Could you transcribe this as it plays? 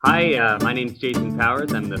Hi, my name is Jason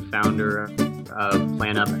Powers. I'm the founder of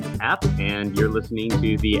PlanUp app, and you're listening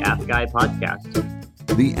to the App Guy podcast.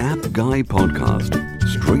 The App Guy podcast,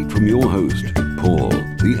 straight from your host, Paul,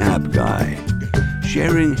 the App Guy,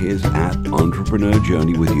 sharing his app entrepreneur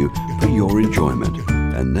journey with you for your enjoyment.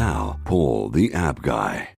 And now, Paul, the App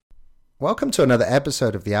Guy. Welcome to another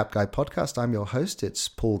episode of the App Guy podcast. I'm your host. It's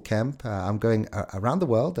Paul Kemp. I'm going around the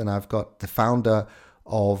world, and I've got the founder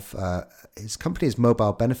of his company is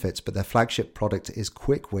Mobile Benefits, but their flagship product is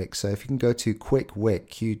QuickWIC. So if you can go to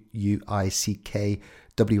QuickWIC,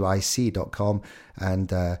 QuickWIC.com, and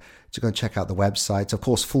just go and check out the website. Of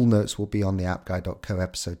course, full notes will be on the appguy.co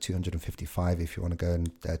episode 255 if you want to go and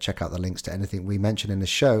check out the links to anything we mentioned in the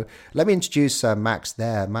show. Let me introduce Max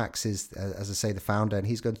there. Max is, as I say, the founder, and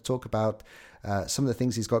he's going to talk about some of the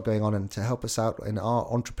things he's got going on and to help us out in our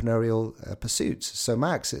entrepreneurial pursuits. So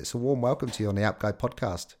Max, it's a warm welcome to you on the App Guy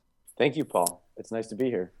podcast. Thank you, Paul. It's nice to be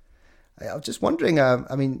here. I was just wondering,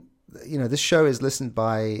 this show is listened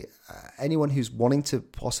by anyone who's wanting to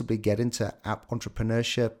possibly get into app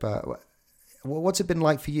entrepreneurship. What's it been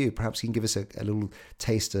like for you? Perhaps you can give us a little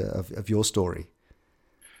taste of your story.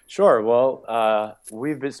 Sure. Well,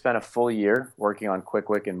 we've spent a full year working on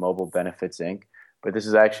QuickWIC and Mobile Benefits, Inc., but this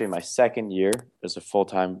is actually my second year as a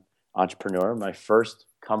full-time entrepreneur. My first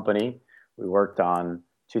company we worked on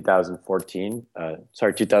 2013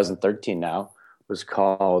 now, was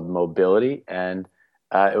called Mobility, and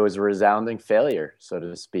it was a resounding failure, so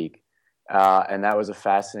to speak. And that was a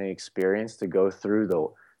fascinating experience to go through the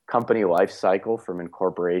company life cycle from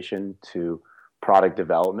incorporation to product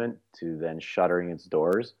development to then shuttering its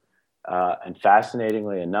doors. And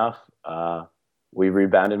fascinatingly enough, we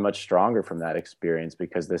rebounded much stronger from that experience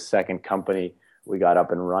because this second company, we got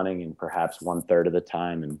up and running in perhaps 1/3 of the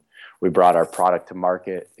time, and we brought our product to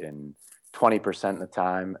market in 20% of the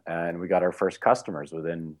time, and we got our first customers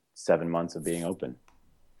within 7 months of being open.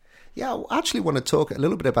 Yeah, I actually want to talk a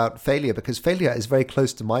little bit about failure because failure is very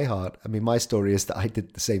close to my heart. I mean, my story is that I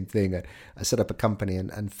did the same thing. I set up a company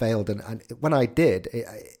and failed. And when I did,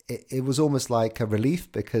 it was almost like a relief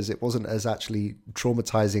because it wasn't as actually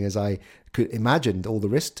traumatizing as I could imagined all the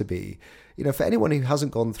risk to be. You know, for anyone who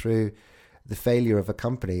hasn't gone through the failure of a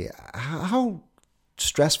company, how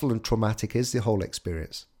stressful and traumatic is the whole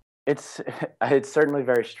experience? It's certainly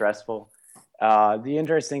very stressful. The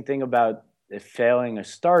interesting thing about failing a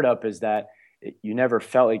startup is that you never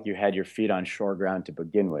felt like you had your feet on shore ground to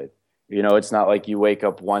begin with. You know, it's not like you wake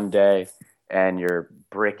up one day and your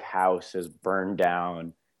brick house is burned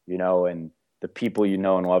down, you know, and the people you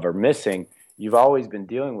know and love are missing. You've always been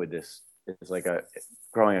dealing with this. It's like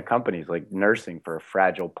growing a company is like nursing for a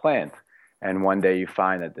fragile plant. And one day you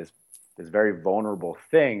find that this very vulnerable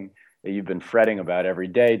thing that you've been fretting about every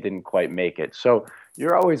day didn't quite make it. So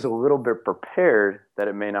you're always a little bit prepared that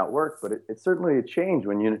it may not work, but it's certainly a change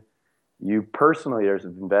when you personally have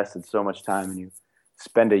invested so much time and you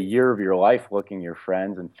spend a year of your life looking your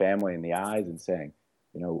friends and family in the eyes and saying,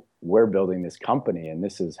 you know, we're building this company and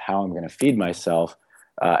this is how I'm going to feed myself.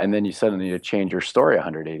 And then you suddenly need to change your story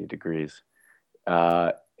 180 degrees.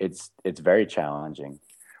 It's very challenging.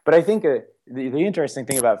 But I think the interesting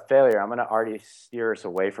thing about failure, I'm going to already steer us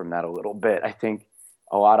away from that a little bit. I think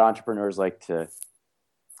a lot of entrepreneurs like to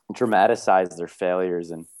dramatize their failures,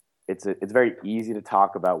 and it's very easy to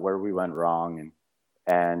talk about where we went wrong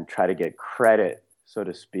and try to get credit, so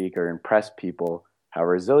to speak, or impress people how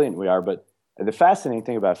resilient we are. But the fascinating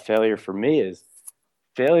thing about failure for me is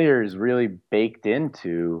failure is really baked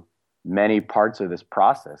into many parts of this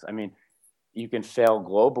process. I mean, you can fail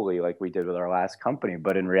globally like we did with our last company,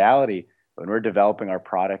 but in reality, when we're developing our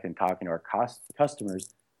product and talking to our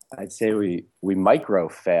customers, I'd say we micro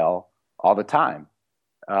fail all the time.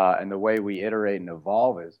 And the way we iterate and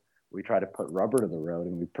evolve is we try to put rubber to the road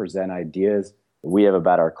and we present ideas that we have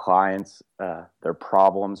about our clients, their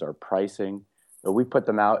problems, our pricing, but we put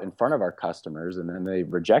them out in front of our customers and then they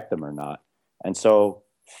reject them or not. And so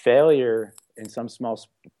failure in some small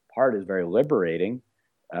part is very liberating.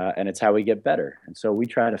 And it's how we get better. And so we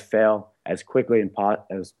try to fail as quickly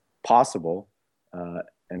as possible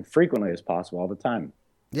and frequently as possible all the time.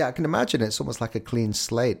 Yeah, I can imagine it's almost like a clean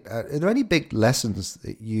slate. Are there any big lessons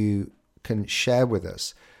that you can share with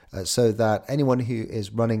us so that anyone who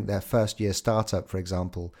is running their first year startup, for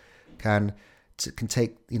example, can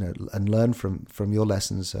take, you know, and learn from your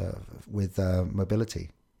lessons with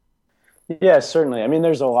mobility? Yeah, certainly. I mean,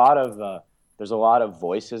 there's a lot of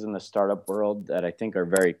voices in the startup world that I think are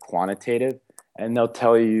very quantitative, and they'll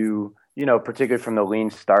tell you, you know, particularly from the lean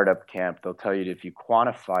startup camp, they'll tell you that if you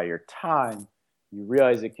quantify your time, you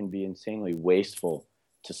realize it can be insanely wasteful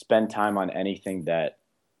to spend time on anything that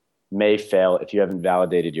may fail if you haven't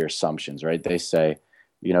validated your assumptions, right? They say,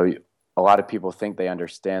 a lot of people think they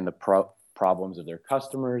understand the problems of their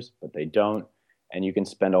customers, but they don't. And you can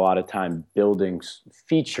spend a lot of time building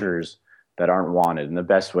features that aren't wanted. And the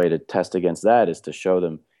best way to test against that is to show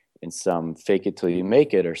them in some fake it till you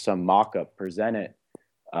make it or some mock-up, present it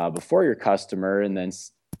before your customer, and then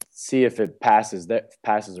see if it passes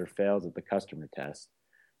or fails at the customer test.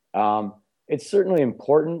 It's certainly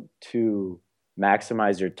important to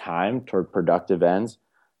maximize your time toward productive ends,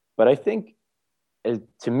 but I think,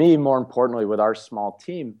 to me, more importantly, with our small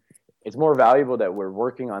team, it's more valuable that we're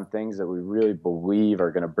working on things that we really believe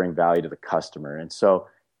are going to bring value to the customer. And so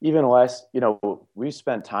even less, we've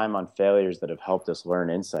spent time on failures that have helped us learn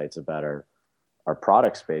insights about our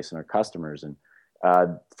product space and our customers. And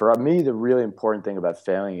for me, the really important thing about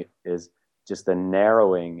failing is just the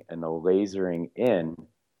narrowing and the lasering in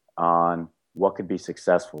on what could be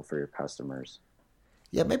successful for your customers.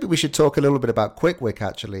 Yeah, maybe we should talk a little bit about QuickWIC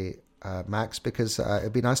actually, Max, because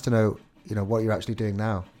it'd be nice to know, what you're actually doing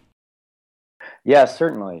now. Yeah,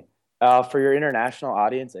 certainly. For your international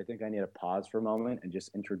audience, I think I need to pause for a moment and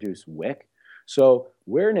just introduce WIC. So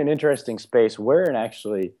we're in an interesting space. We're in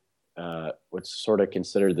actually what's sort of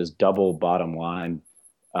considered this double bottom line,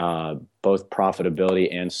 both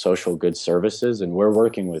profitability and social good services. And we're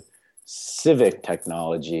working with civic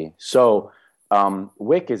technology. So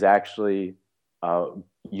WIC is actually a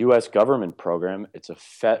US government program. It's a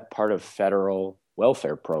part of federal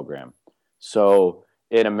welfare program. So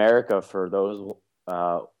in America, for those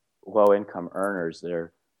low-income earners,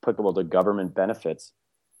 they're applicable to government benefits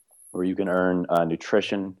where you can earn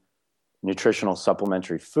nutritional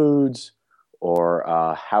supplementary foods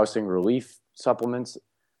or housing relief supplements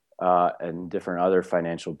and different other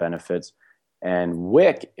financial benefits. And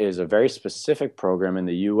WIC is a very specific program in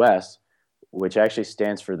the U.S., which actually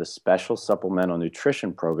stands for the Special Supplemental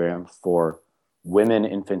Nutrition Program for Women,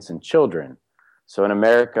 Infants, and Children. So in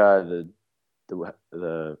America,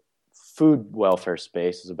 the food welfare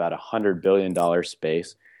space is about $100 billion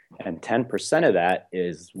space, and 10% of that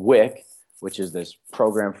is WIC, which is this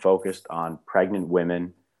program focused on pregnant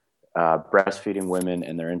women, breastfeeding women,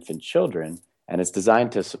 and their infant children. And it's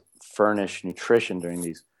designed to furnish nutrition during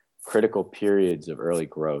these critical periods of early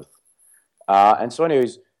growth. And so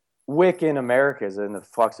anyways, WIC in America is in the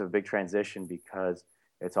flux of a big transition because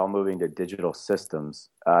it's all moving to digital systems.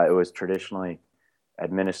 It was traditionally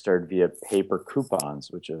administered via paper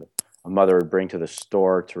coupons, which a mother would bring to the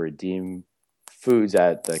store to redeem foods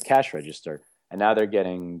at the cash register. And now they're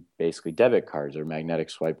getting basically debit cards or magnetic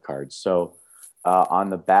swipe cards. So on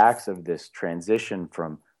the backs of this transition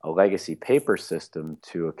from a legacy paper system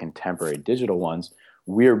to a contemporary digital ones,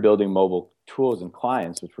 we're building mobile tools and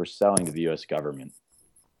clients, which we're selling to the U.S. government.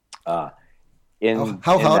 How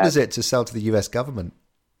hard is it to sell to the U.S. government?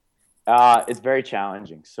 It's very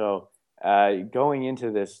challenging. So going into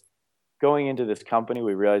this company,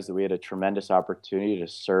 we realized that we had a tremendous opportunity to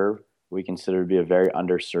serve what we consider to be a very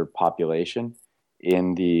underserved population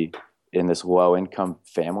in this low-income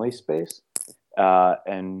family space.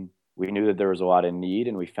 And we knew that there was a lot of need,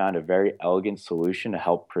 and we found a very elegant solution to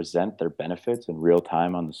help present their benefits in real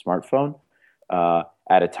time on the smartphone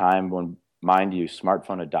at a time when, mind you,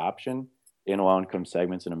 smartphone adoption in low-income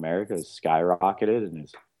segments in America has skyrocketed and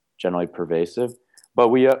is generally pervasive. But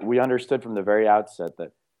we understood from the very outset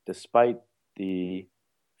that despite the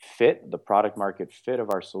product market fit of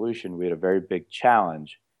our solution, we had a very big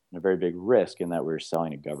challenge and a very big risk in that we were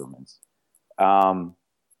selling to governments.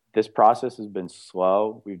 This process has been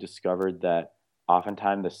slow. We've discovered that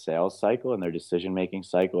oftentimes the sales cycle and their decision-making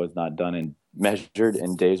cycle is not measured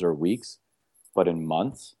in days or weeks, but in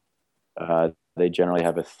months. They generally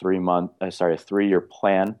have a 3-year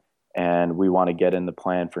plan, and we want to get in the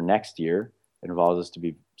plan for next year. It involves us to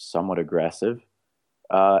be somewhat aggressive.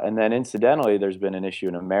 And then incidentally, there's been an issue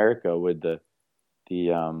in America with the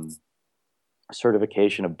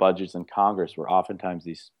certification of budgets in Congress, where oftentimes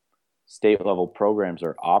these state-level programs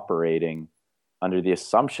are operating under the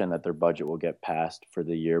assumption that their budget will get passed for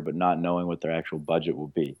the year, but not knowing what their actual budget will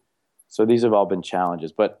be. So these have all been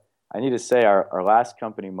challenges. But I need to say, our last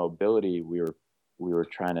company, Mobility, we were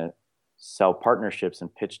trying to sell partnerships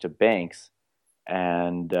and pitch to banks,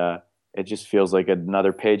 and it just feels like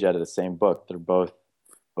another page out of the same book. They're both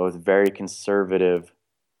very conservative,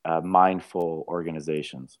 mindful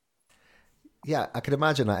organizations. Yeah, I can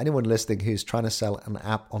imagine that anyone listening who's trying to sell an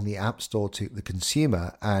app on the App Store to the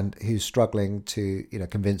consumer and who's struggling to,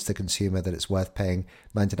 convince the consumer that it's worth paying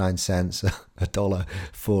 99 cents, $1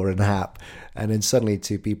 for an app, and then suddenly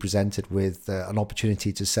to be presented with an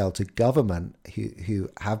opportunity to sell to government who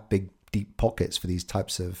have big, deep pockets for these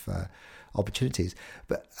types of opportunities.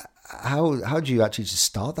 But how do you actually just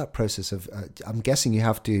start that process of? I'm guessing you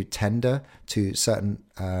have to tender to certain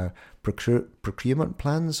procurement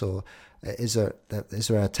plans, or is there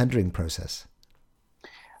a tendering process?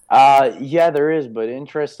 Yeah, there is, but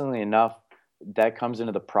interestingly enough, that comes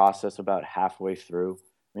into the process about halfway through.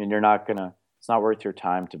 I mean, it's not worth your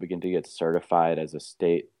time to begin to get certified as a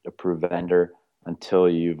state approved vendor until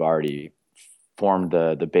you've already formed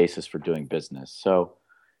the basis for doing business. So,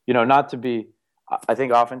 I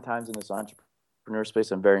think oftentimes in this entrepreneur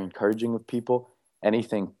space, I'm very encouraging with people.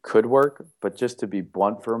 Anything could work, but just to be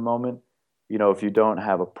blunt for a moment, if you don't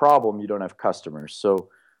have a problem, you don't have customers. So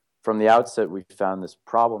from the outset, we found this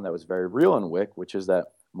problem that was very real in WIC, which is that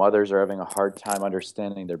mothers are having a hard time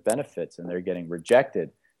understanding their benefits, and they're getting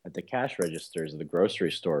rejected at the cash registers of the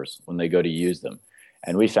grocery stores when they go to use them.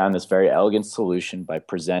 And we found this very elegant solution by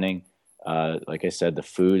presenting, like I said, the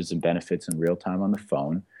foods and benefits in real time on the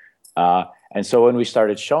phone. And so when we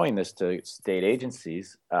started showing this to state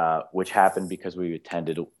agencies, which happened because we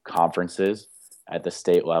attended conferences at the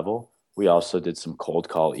state level, we also did some cold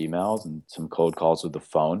call emails and some cold calls with the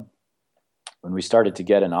phone. When we started to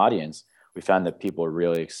get an audience, we found that people were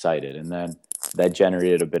really excited. And then that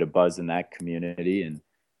generated a bit of buzz in that community. And,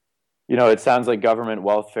 it sounds like government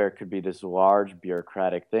welfare could be this large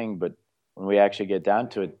bureaucratic thing, but when we actually get down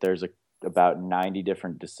to it, there's about 90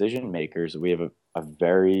 different decision makers. We have a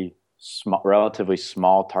very small, relatively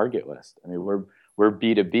small target list. I mean, we're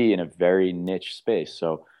B2B in a very niche space.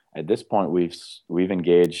 So at this point, we've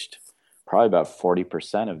engaged probably about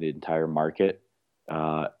 40% of the entire market,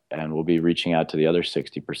 and we'll be reaching out to the other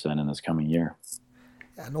 60% in this coming year.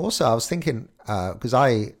 And also, I was thinking, because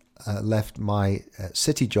I left my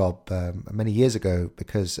city job many years ago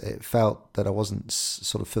because it felt that I wasn't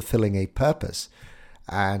sort of fulfilling a purpose.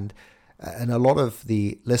 And a lot of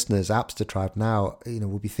the listeners, Appster Tribe now,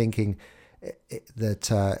 will be thinking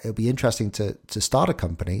that it'll be interesting to start a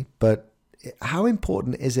company, but how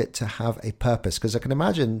important is it to have a purpose? Because I can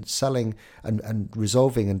imagine selling and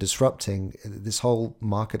resolving and disrupting this whole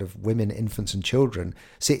market of women, infants, and children.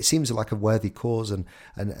 See, it seems like a worthy cause, and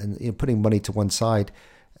putting money to one side,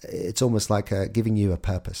 it's almost like giving you a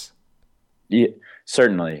purpose. Yeah,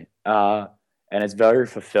 certainly. And it's very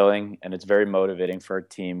fulfilling, and it's very motivating for our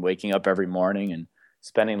team, waking up every morning and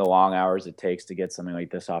spending the long hours it takes to get something like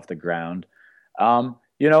this off the ground. And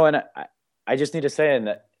I just need to say in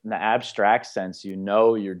the abstract sense,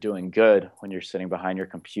 you're doing good when you're sitting behind your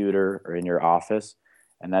computer or in your office,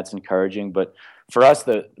 and that's encouraging. But for us,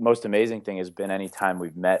 the most amazing thing has been any time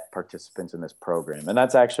we've met participants in this program. And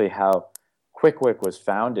that's actually how QuickWIC was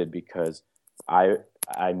founded, because I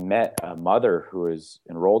met a mother who is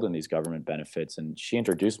enrolled in these government benefits, and she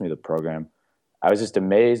introduced me to the program. I was just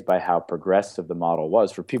amazed by how progressive the model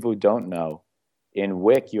was. For people who don't know, in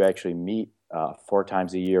WIC, you actually meet 4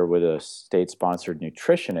 times a year with a state-sponsored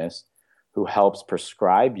nutritionist who helps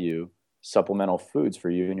prescribe you supplemental foods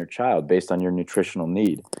for you and your child based on your nutritional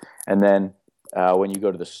need. And then when you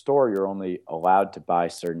go to the store, you're only allowed to buy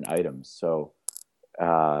certain items. So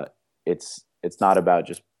it's not about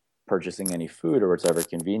just purchasing any food or whatever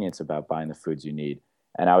convenience about buying the foods you need.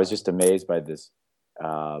 And I was just amazed by this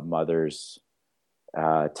mother's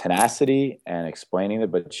tenacity and explaining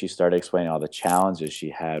it, but she started explaining all the challenges she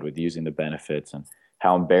had with using the benefits and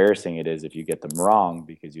how embarrassing it is if you get them wrong,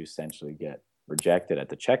 because you essentially get rejected at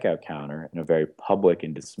the checkout counter in a very public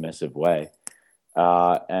and dismissive way.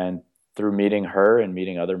 And through meeting her and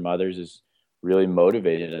meeting other mothers has really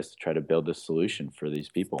motivated us to try to build a solution for these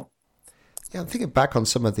people. Yeah, I'm thinking back on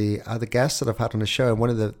some of the other guests that I've had on the show, and one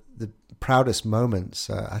of the proudest moments,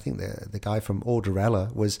 I think the guy from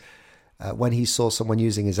Alderella was when he saw someone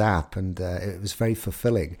using his app, and it was very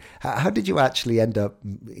fulfilling. How did you actually end up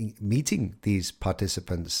meeting these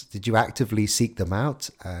participants? Did you actively seek them out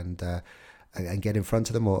and get in front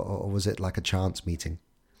of them, or was it like a chance meeting?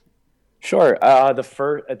 Sure. At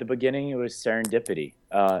the beginning, it was serendipity.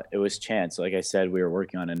 It was chance. Like I said, we were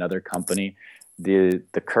working on another company. The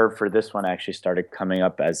curve for this one actually started coming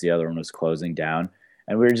up as the other one was closing down,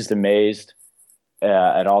 and we were just amazed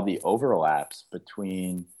at all the overlaps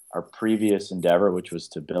between our previous endeavor, which was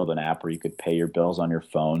to build an app where you could pay your bills on your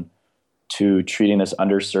phone, to treating this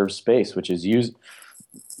underserved space, which is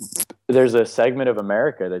there's a segment of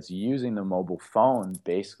America that's using the mobile phone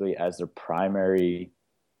basically as their primary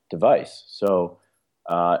device. So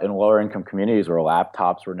in lower income communities where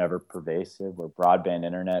laptops were never pervasive, where broadband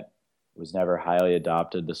internet was never highly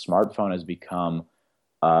adopted, the smartphone has become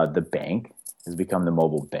the bank, has become the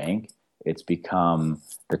mobile bank. It's become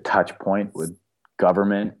the touch point with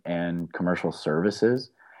government and commercial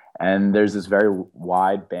services. And there's this very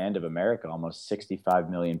wide band of America, almost 65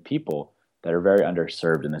 million people, that are very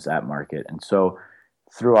underserved in this app market. And so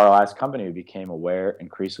through our last company, we became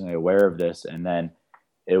increasingly aware of this. And then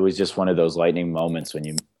it was just one of those lightning moments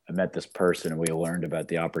when I met this person and we learned about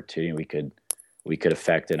the opportunity we could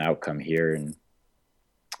affect an outcome here. And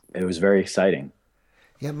it was very exciting.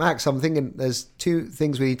 Yeah, Max, I'm thinking there's two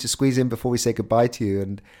things we need to squeeze in before we say goodbye to you.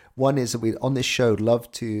 And one is that we, on this show,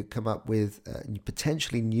 love to come up with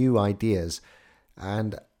potentially new ideas.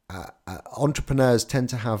 And entrepreneurs tend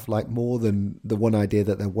to have like more than the one idea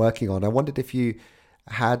that they're working on. I wondered if you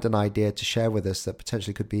had an idea to share with us that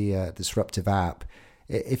potentially could be a disruptive app.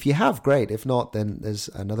 If you have, great. If not, then there's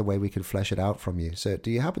another way we can flesh it out from you. So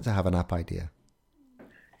do you happen to have an app idea?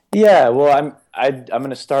 Yeah, well, I'm going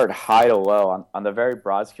to start high to low. On the very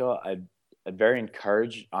broad scale, I'd very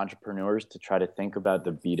encourage entrepreneurs to try to think about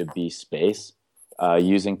the B2B space,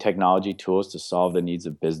 using technology tools to solve the needs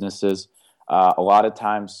of businesses. A lot of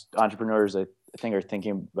times, entrepreneurs, I think, are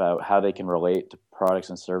thinking about how they can relate to products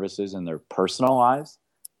and services in their personal lives.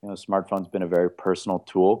 Smartphone's been a very personal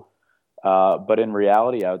tool, but in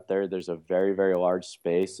reality, out there's a very, very large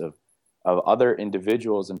space of other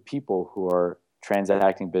individuals and people who are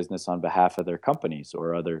transacting business on behalf of their companies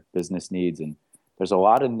or other business needs. And there's a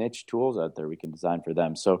lot of niche tools out there we can design for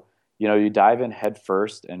them. So, you dive in head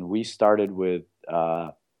first, and we started with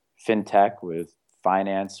fintech, with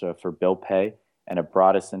finance for bill pay, and it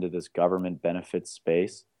brought us into this government benefits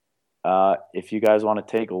space. If you guys want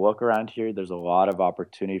to take a look around here, there's a lot of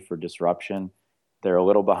opportunity for disruption. They're a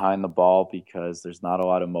little behind the ball because there's not a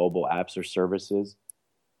lot of mobile apps or services.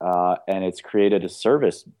 And it's created a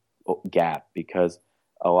service gap because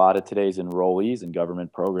a lot of today's enrollees in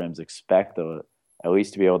government programs expect at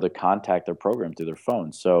least to be able to contact their program through their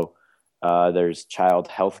phone. So there's child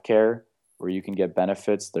health care where you can get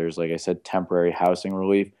benefits. There's, like I said, temporary housing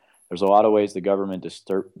relief. There's a lot of ways the government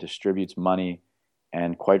distributes money,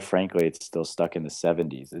 and quite frankly, it's still stuck in the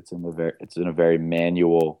 70s. It's in a very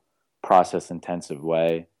manual, process-intensive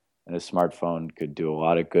way, and a smartphone could do a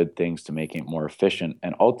lot of good things to make it more efficient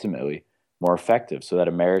and ultimately more effective, so that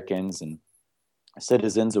Americans and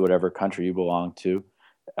citizens of whatever country you belong to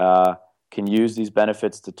can use these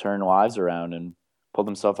benefits to turn lives around and pull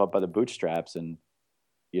themselves up by the bootstraps and,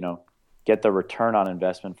 get the return on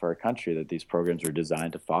investment for a country that these programs are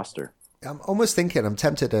designed to foster. I'm almost thinking, I'm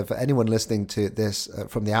tempted if anyone listening to this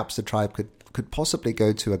from the Appster tribe could possibly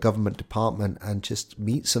go to a government department and just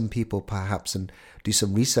meet some people perhaps and do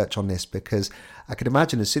some research on this, because I can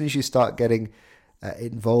imagine as soon as you start getting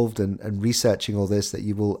involved and researching all this, that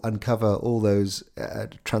you will uncover all those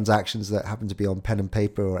transactions that happen to be on pen and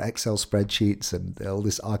paper or Excel spreadsheets and all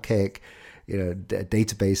this archaic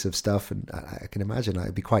database of stuff. And I can imagine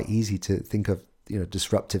it'd be quite easy to think of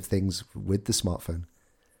disruptive things with the smartphone.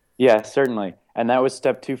 Yeah, certainly. And that was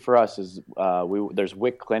step 2 for us is there's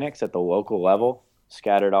WIC clinics at the local level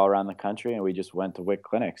scattered all around the country. And we just went to WIC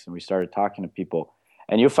clinics and we started talking to people.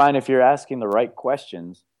 And you'll find if you're asking the right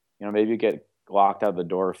questions, maybe you get locked out the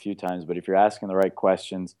door a few times, but if you're asking the right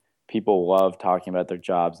questions, people love talking about their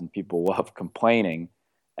jobs and people love complaining.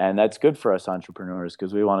 And that's good for us entrepreneurs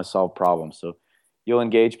because we want to solve problems. So you'll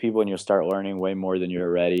engage people and you'll start learning way more than you're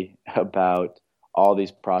ready about all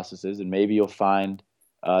these processes. And maybe you'll find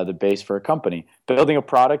the base for a company. Building a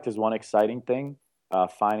product is one exciting thing.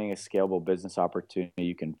 Finding a scalable business opportunity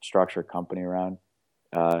you can structure a company around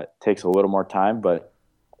takes a little more time, but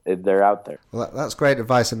they're out there. Well, that's great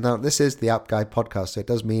advice. And now this is the App Guy podcast, so it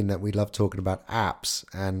does mean that we love talking about apps.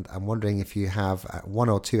 And I'm wondering if you have 1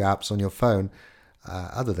 or 2 apps on your phone,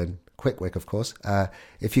 other than QuickWIC, of course,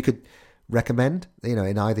 if you could recommend,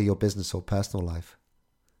 in either your business or personal life.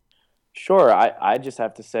 Sure. I just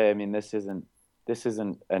have to say, this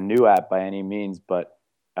isn't a new app by any means, but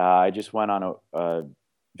I just went on a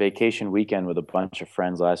vacation weekend with a bunch of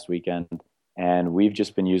friends last weekend, and we've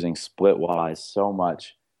just been using Splitwise so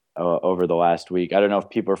much over the last week. I don't know if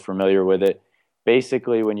people are familiar with it.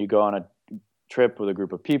 Basically, when you go on a trip with a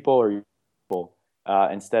group of people or people,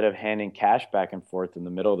 instead of handing cash back and forth in the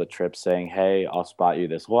middle of the trip saying, hey, I'll spot you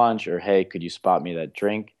this lunch, or hey, could you spot me that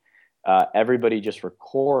drink? Everybody just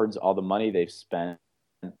records all the money they've spent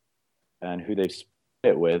and who they've spent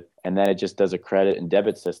it with, and then it just does a credit and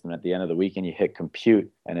debit system. At the end of the weekend, you hit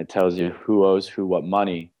compute, and it tells you who owes who what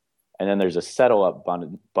money, and then there's a settle up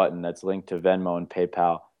button that's linked to Venmo and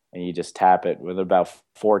PayPal, and you just tap it. With about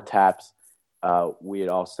 4 taps, we had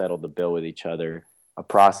all settled the bill with each other, a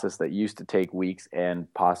process that used to take weeks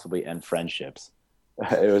and possibly end friendships.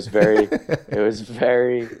 It was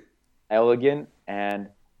very elegant, and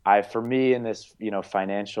for me in this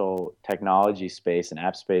financial technology space and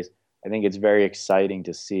app space, I think it's very exciting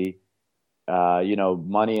to see,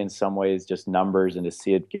 money in some ways just numbers, and to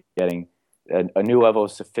see it getting a new level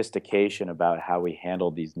of sophistication about how we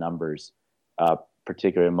handle these numbers,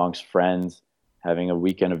 particularly amongst friends, having a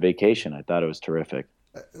weekend of vacation. I thought it was terrific.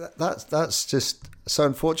 That's just so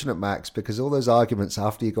unfortunate, Max, because all those arguments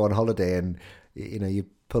after you go on holiday and you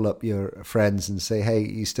pull up your friends and say, "Hey,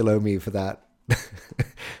 you still owe me for that."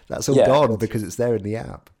 That's all gone because it's there in the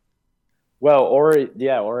app. Well, or it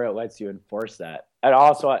lets you enforce that. And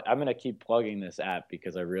also, I'm going to keep plugging this app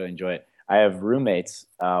because I really enjoy it. I have roommates.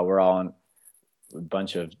 We're all a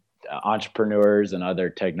bunch of entrepreneurs and other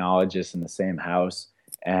technologists in the same house,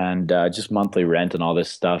 and just monthly rent and all this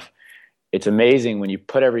stuff. It's amazing when you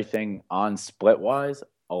put everything on Splitwise,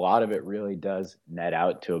 a lot of it really does net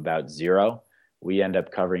out to about zero. We end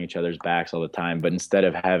up covering each other's backs all the time, but instead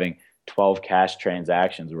of having 12 cash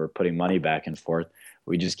transactions where we're putting money back and forth,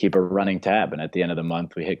 we just keep a running tab. And at the end of the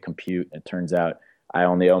month, we hit compute. It turns out I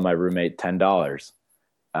only owe my roommate $10.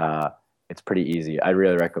 It's pretty easy. I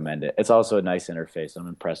really recommend it. It's also a nice interface. I'm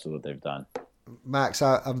impressed with what they've done. Max,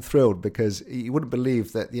 I'm thrilled because you wouldn't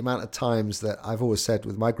believe that the amount of times that I've always said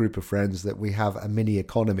with my group of friends that we have a mini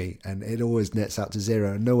economy and it always nets out to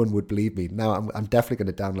zero and no one would believe me. Now I'm definitely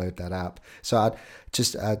going to download that app. So I'd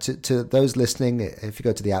just to those listening, if you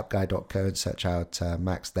go to the appguy.co and search out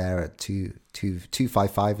Max there at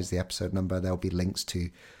 255 is the episode number, there'll be links to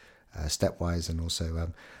Stepwise and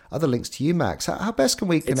also other links to you, Max. How best can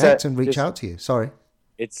we connect and reach out to you? Sorry.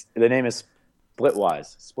 The name is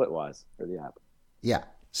Splitwise for the app. Yeah,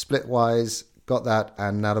 Splitwise, got that,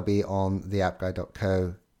 and that'll be on the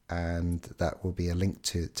appguy.co, and that will be a link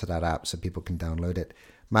to that app so people can download it.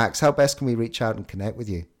 Max, how best can we reach out and connect with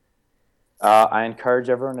you? I encourage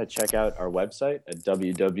everyone to check out our website at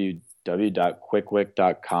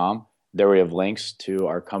www.quickwic.com. There we have links to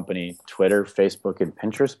our company Twitter, Facebook, and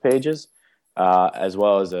Pinterest pages, as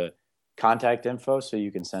well as a contact info so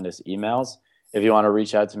you can send us emails. If you want to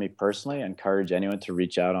reach out to me personally, I encourage anyone to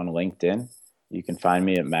reach out on LinkedIn. You can find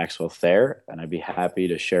me at Maxwell Thayer, and I'd be happy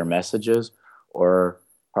to share messages or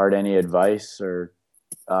part any advice or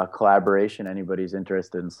collaboration anybody's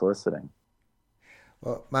interested in soliciting.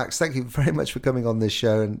 Well, Max, thank you very much for coming on this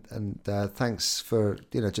show, and thanks for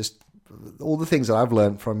just all the things that I've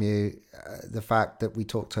learned from you. The fact that we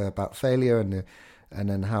talked about failure and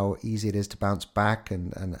then how easy it is to bounce back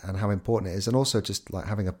and how important it is, and also just like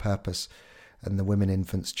having a purpose. And the Women,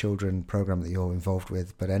 Infants, Children program that you're involved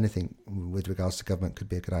with, but anything with regards to government could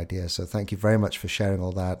be a good idea. So thank you very much for sharing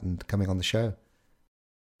all that and coming on the show.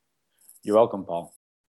 You're welcome, Paul.